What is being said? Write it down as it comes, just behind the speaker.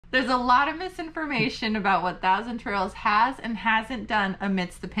There's a lot of misinformation about what Thousand Trails has and hasn't done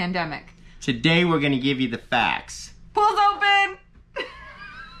amidst the pandemic. Today we're going to give you the facts. Pool's open!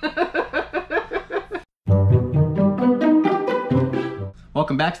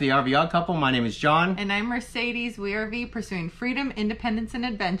 Welcome back to the RV Odd Couple. My name is John. And I'm Mercedes. We are V, pursuing freedom, independence, and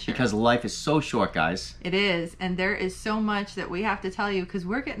adventure. Because life is so short, guys. It is. And there is so much that we have to tell you because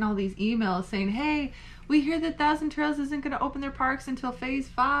we're getting all these emails saying, hey, we hear that Thousand Trails isn't going to open their parks until phase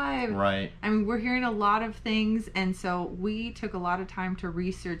 5. Right. I mean, we're hearing a lot of things. And so we took a lot of time to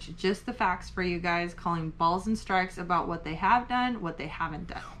research just the facts for you guys, calling balls and strikes about what they have done, what they haven't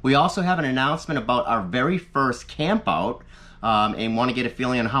done. We also have an announcement about our very first camp out. And want to get a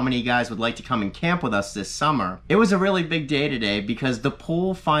feeling on how many of you guys would like to come and camp with us this summer. It was a really big day today because the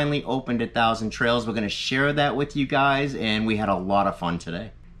pool finally opened at Thousand Trails. We're going to share that with you guys, and we had a lot of fun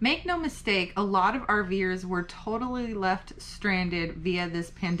today. Make no mistake, a lot of RVers were totally left stranded via this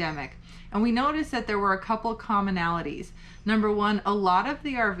pandemic. And we noticed that there were a couple commonalities. Number one, a lot of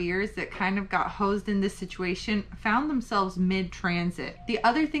the RVers that kind of got hosed in this situation found themselves mid-transit. The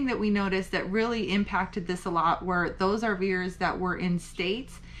other thing that we noticed that really impacted this a lot were those RVers that were in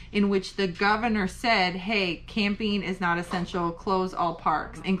states in which the governor said, hey, camping is not essential, close all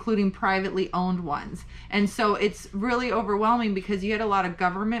parks, including privately owned ones. And so it's really overwhelming because you had a lot of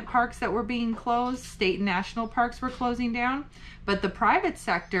government parks that were being closed, state and national parks were closing down. But the private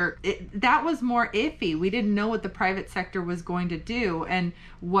sector, that was more iffy. We didn't know what the private sector was going to do. And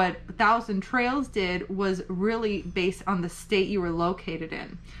what Thousand Trails did was really based on the state you were located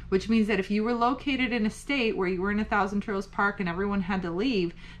in, which means that if you were located in a state where you were in a Thousand Trails park and everyone had to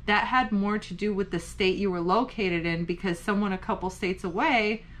leave, that had more to do with the state you were located in because someone a couple states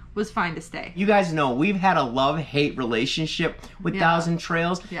away was fine to stay. You guys know we've had a love-hate relationship with Thousand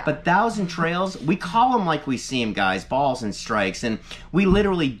Trails, but Thousand Trails, we call them like we see them, guys, balls and strikes, and we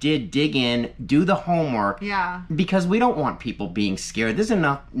literally did dig in, do the homework, because we don't want people being scared. There's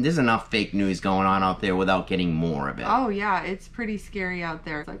enough fake news going on out there without getting more of it. Oh yeah, it's pretty scary out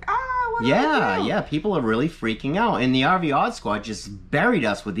there. It's like, what do I do? Yeah, people are really freaking out, and the RV Odd Squad just buried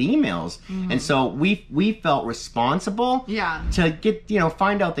us with emails, and so we felt responsible to get,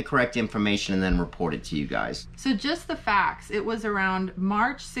 find out the correct information and then report it to you guys. So just the facts. It was around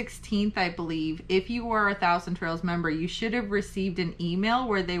March 16th, I believe. If you were a Thousand Trails member, you should have received an email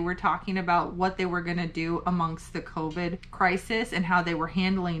where they were talking about what they were going to do amongst the COVID crisis and how they were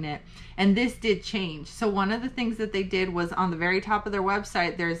handling it. And this did change. So one of the things that they did was on the very top of their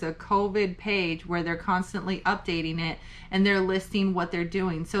website, there's a COVID page where they're constantly updating it and they're listing what they're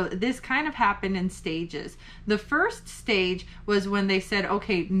doing. So this kind of happened in stages. The first stage was when they said,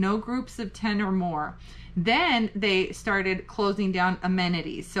 okay, no groups of 10 or more. Then they started closing down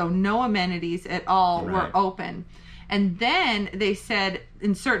amenities. So no amenities at all were open. And then they said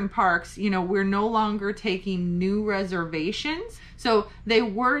in certain parks, we're no longer taking new reservations. So they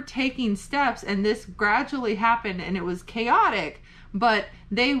were taking steps, and this gradually happened, and it was chaotic, but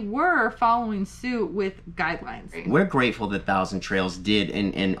they were following suit with guidelines. We're grateful that Thousand Trails did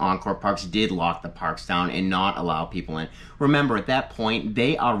and Encore Parks did lock the parks down and not allow people in. Remember, at that point,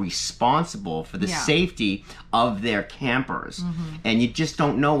 they are responsible for the safety of their campers. And you just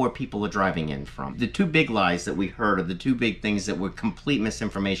don't know where people are driving in from. The two big lies that we heard, or the two big things that were complete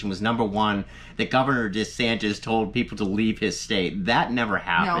misinformation, was number one, that Governor DeSantis told people to leave his state. That never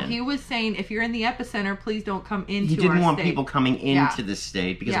happened. No, he was saying, if you're in the epicenter, please don't come into our state. He didn't want people coming into the state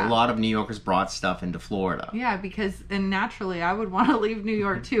because a lot of New Yorkers brought stuff into Florida. Yeah, and naturally, I would want to leave New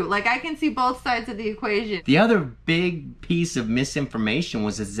York too. Like, I can see both sides of the equation. The other big piece of misinformation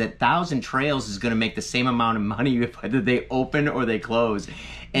was that Thousand Trails is going to make the same amount of money if either they open or they close.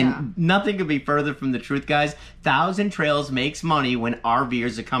 And nothing could be further from the truth, guys. Thousand Trails makes money when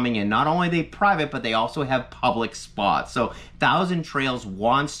RVers are coming in. Not only are they private, but they also have public spots. So Thousand Trails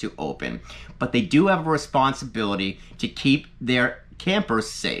wants to open, but they do have a responsibility to keep their campers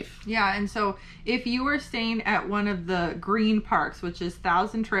safe. Yeah, and so if you are staying at one of the green parks, which is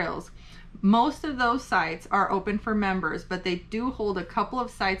Thousand Trails, most of those sites are open for members, but they do hold a couple of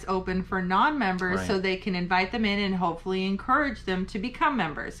sites open for non-members so they can invite them in and hopefully encourage them to become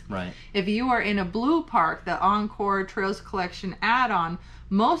members. If you are in a blue park, the Encore Trails Collection add-on,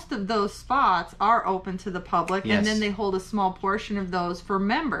 most of those spots are open to the public, and then they hold a small portion of those for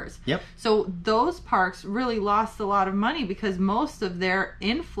members. So those parks really lost a lot of money because most of their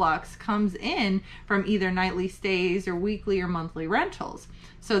influx comes in from either nightly stays or weekly or monthly rentals.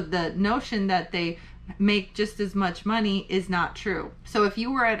 So the notion that they make just as much money is not true. So if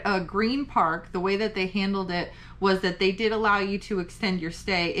you were at a green park, the way that they handled it was that they did allow you to extend your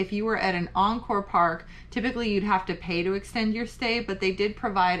stay. If you were at an Encore park, typically you'd have to pay to extend your stay, but they did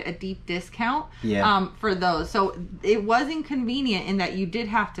provide a deep discount for those. So it was inconvenient in that you did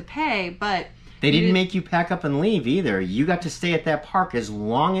have to pay, but they didn't make you pack up and leave either. You got to stay at that park as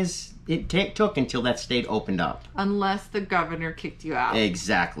long as it took until that state opened up. Unless the governor kicked you out.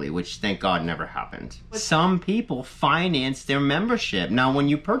 Exactly, which thank God never happened. Some people finance their membership. Now, when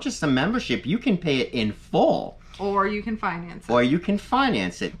you purchase a membership, you can pay it in full. Or you can finance it. Or you can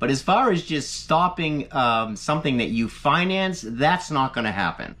finance it. But as far as just stopping something that you finance, that's not going to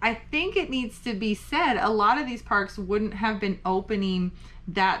happen. I think it needs to be said, a lot of these parks wouldn't have been opening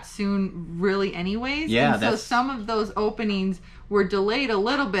that soon really anyways. Yeah, and so some of those openings were delayed a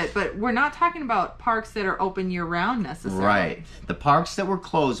little bit, but we're not talking about parks that are open year-round necessarily. Right. The parks that were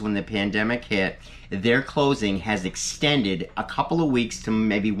closed when the pandemic hit, their closing has extended a couple of weeks to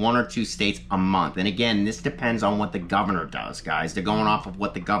maybe 1 or 2 states a month. And again, this depends on what the governor does, guys. They're going off of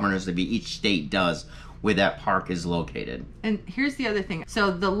what the governors of each state does where that park is located. And here's the other thing. So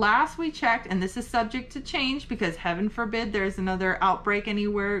the last we checked, and this is subject to change because heaven forbid there's another outbreak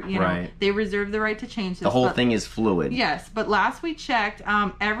anywhere, you know, they reserve the right to change this. The whole thing is fluid. Yes, but last we checked,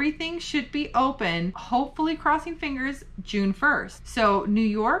 everything should be open, hopefully crossing fingers, June 1st. So New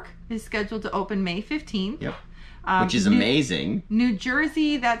York is scheduled to open May 15th. Yep. Which is amazing. New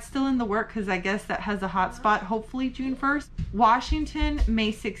Jersey, that's still in the work because I guess that has a hot spot, hopefully June 1st. Washington,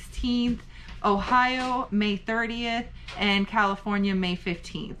 May 16th. Ohio, May 30th, and California, May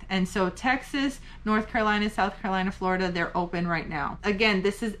 15th. And so Texas, North Carolina, South Carolina, Florida, they're open right now. Again,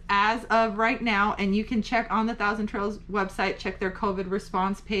 this is as of right now, and you can check on the Thousand Trails website, check their COVID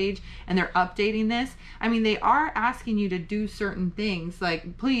response page, and they're updating this. I mean, they are asking you to do certain things.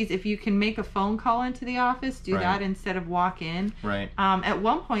 Like, please, if you can make a phone call into the office, do that instead of walk in. Right. At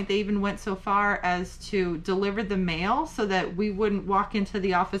one point, they even went so far as to deliver the mail so that we wouldn't walk into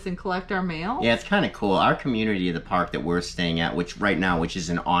the office and collect our mail. Yeah, it's kind of cool. Our community of the park that we're staying at, which is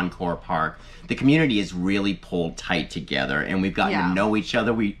an Encore park, the community is really pulled tight together, and we've gotten to know each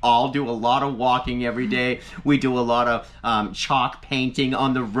other. We all do a lot of walking every day. We do a lot of chalk painting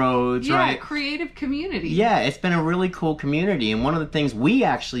on the roads, right? Yeah, creative community. Yeah, it's been a really cool community, and one of the things we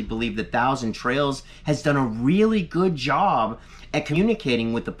actually believe that Thousand Trails has done a really good job at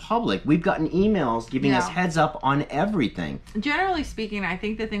communicating with the public. We've gotten emails giving us heads up on everything. Generally speaking, I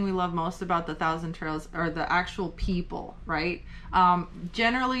think the thing we love most about the Thousand Trails are the actual people, right?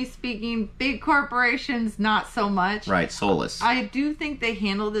 Generally speaking, big corporations, not so much. Right, soulless. I do think they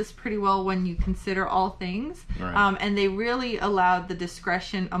handle this pretty well when you consider all things. Right. And they really allowed the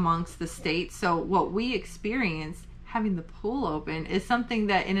discretion amongst the states. So what we experienced having the pool open is something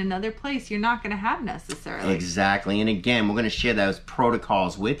that in another place you're not going to have necessarily. Exactly. And again, we're going to share those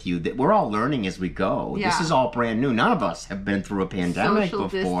protocols with you that we're all learning as we go. Yeah. This is all brand new. None of us have been through a pandemic before.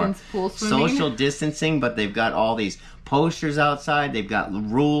 Distance, pool swimming. Social distancing, but they've got all these posters outside. They've got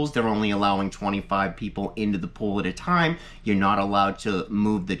rules. They're only allowing 25 people into the pool at a time. You're not allowed to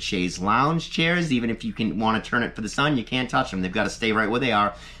move the chaise lounge chairs. Even if you want to turn it for the sun, you can't touch them. They've got to stay right where they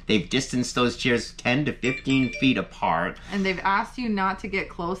are. They've distanced those chairs 10 to 15 feet apart. And they've asked you not to get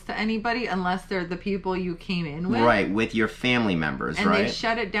close to anybody unless they're the people you came in with. Right, with your family members, and right? And they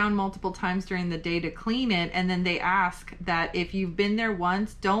shut it down multiple times during the day to clean it. And then they ask that if you've been there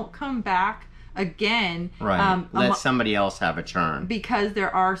once, don't come back again. Right. Let somebody else have a turn. Because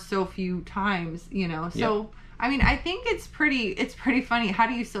there are so few times, you know. So I mean, I think it's pretty funny. How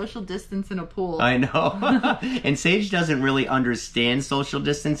do you social distance in a pool? I know. And Sage doesn't really understand social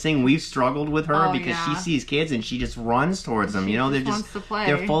distancing. We've struggled with her because she sees kids and she just runs towards them. You know,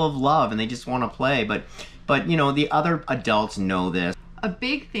 they're full of love and they just want to play. But you know, the other adults know this. A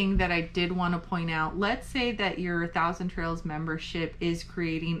big thing that I did want to point out, let's say that your Thousand Trails membership is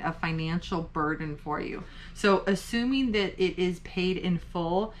creating a financial burden for you. So assuming that it is paid in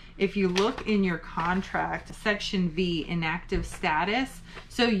full, if you look in your contract, Section V, inactive status,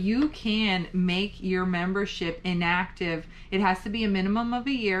 so you can make your membership inactive. It has to be a minimum of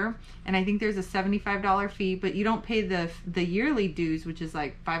a year, and I think there's a $75 fee, but you don't pay the yearly dues, which is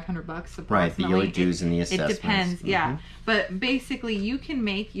like $500 approximately. Right, the yearly dues and the assessments. It depends, yeah. But basically, you can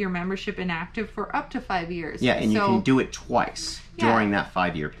make your membership inactive for up to 5 years. Yeah, and you can do it twice during that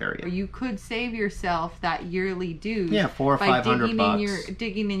 5-year period. Or you could save yourself that yearly dues. Yeah, $400 or $500.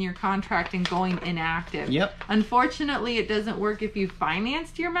 Digging in your contract and going inactive. Yep. Unfortunately, it doesn't work if you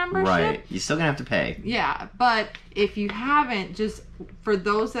financed your membership. Right. You're still gonna have to pay. Yeah, but if you haven't, just for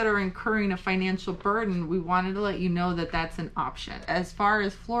those that are incurring a financial burden, we wanted to let you know that that's an option. As far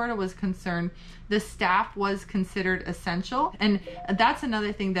as Florida was concerned, the staff was considered essential. And that's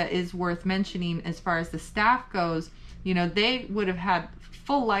another thing that is worth mentioning as far as the staff goes. You know, they would have had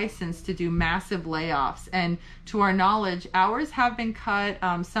full license to do massive layoffs. And to our knowledge, hours have been cut.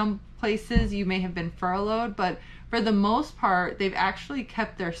 Some places you may have been furloughed, but for the most part, they've actually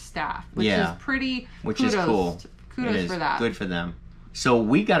kept their staff, which is pretty is cool. Kudos for that. Good for them. So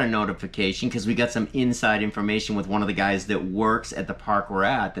we got a notification because we got some inside information with one of the guys that works at the park we're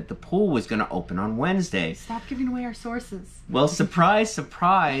at that the pool was going to open on Wednesday. Stop giving away our sources. Well, surprise,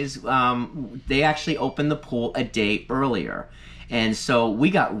 surprise, they actually opened the pool a day earlier. And so we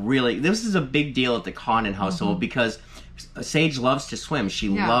got really, this is a big deal at the Condon household because Sage loves to swim. She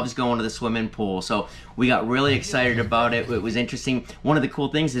loves going to the swimming pool. So we got really excited about it. It was interesting. One of the cool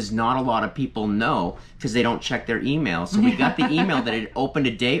things is not a lot of people know because they don't check their email. So we got the email that it opened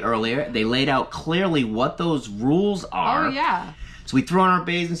a day earlier. They laid out clearly what those rules are. Oh, yeah. So we threw on our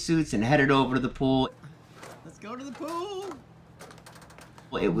bathing suits and headed over to the pool. Let's go to the pool.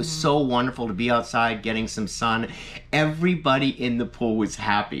 It was so wonderful to be outside getting some sun. Everybody in the pool was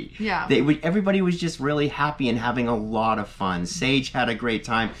happy. Yeah. Everybody was just really happy and having a lot of fun. Sage had a great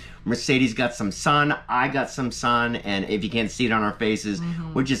time. Mercedes got some sun. I got some sun. And if you can't see it on our faces,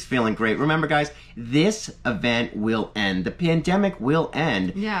 we're just feeling great. Remember, guys, this event will end. The pandemic will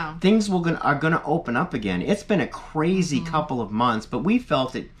end. Yeah. Things are going to open up again. It's been a crazy couple of months, but we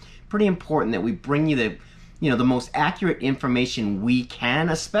felt it pretty important that we bring you the most accurate information we can,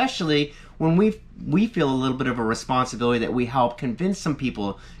 especially when we feel a little bit of a responsibility that we help convince some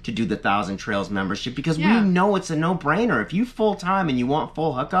people to do the 1,000 Trails membership because we know it's a no-brainer. If you full-time and you want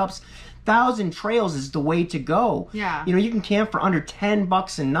full hookups, 1,000 Trails is the way to go. Yeah. You know, you can camp for under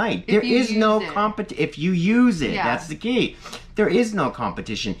 $10 a night. There is no competition. If you use it, that's the key. There is no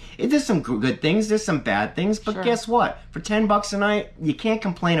competition. There's some good things, there's some bad things, but guess what? For $10 a night, you can't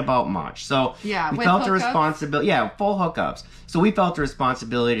complain about much. So we felt the responsibility. Yeah, full hookups. So we felt the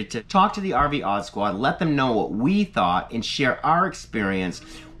responsibility to talk to the RV Odd Squad, let them know what we thought, and share our experience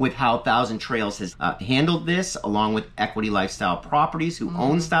with how 1,000 Trails has handled this, along with Equity Lifestyle Properties, who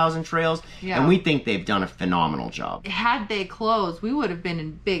owns 1,000 Trails, and we think they've done a phenomenal job. Had they closed, we would have been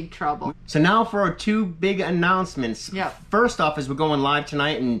in big trouble. So now for our two big announcements. First off is we're going live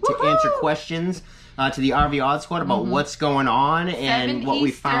tonight and to answer questions to the RV Odd Squad about what's going on and what we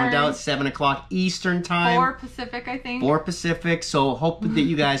found out. 7 o'clock Eastern time. 4 Pacific, I think. 4 Pacific. So hope that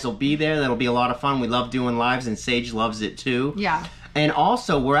you guys will be there. That'll be a lot of fun. We love doing lives and Sage loves it too. Yeah. And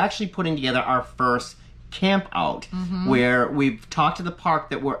also, we're actually putting together our first camp out where we've talked to the park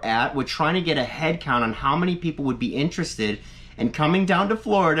that we're at. We're trying to get a head count on how many people would be interested in coming down to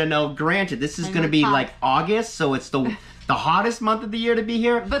Florida. Now, granted, this is going to be like August, so it's the hottest month of the year to be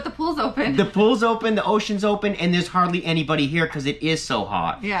here. But the pool's open. The pool's open, the ocean's open, and there's hardly anybody here because it is so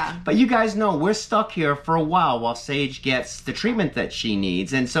hot. Yeah. But you guys know we're stuck here for a while Sage gets the treatment that she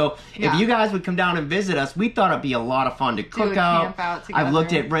needs. And so if you guys would come down and visit us, we thought it'd be a lot of fun to cook out. Camp out together. I've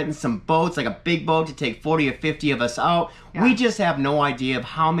looked at renting some boats, like a big boat to take 40 or 50 of us out. Yeah. We just have no idea of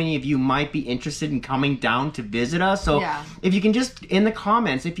how many of you might be interested in coming down to visit us. So if you can just, in the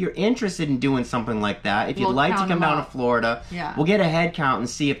comments, if you're interested in doing something like that, if you'd like to come down to Florida, we'll get a head count and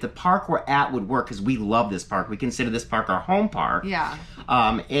see if the park we're at would work because we love this park. We consider this park our home park. Yeah.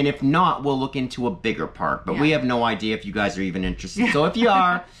 And if not, we'll look into a bigger park. But we have no idea if you guys are even interested. So if you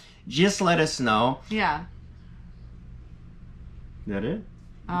are, just let us know. Yeah. Is that it?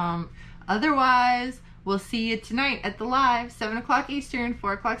 Otherwise, we'll see you tonight at the live, 7 o'clock Eastern,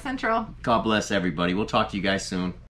 4 o'clock Central. God bless everybody. We'll talk to you guys soon.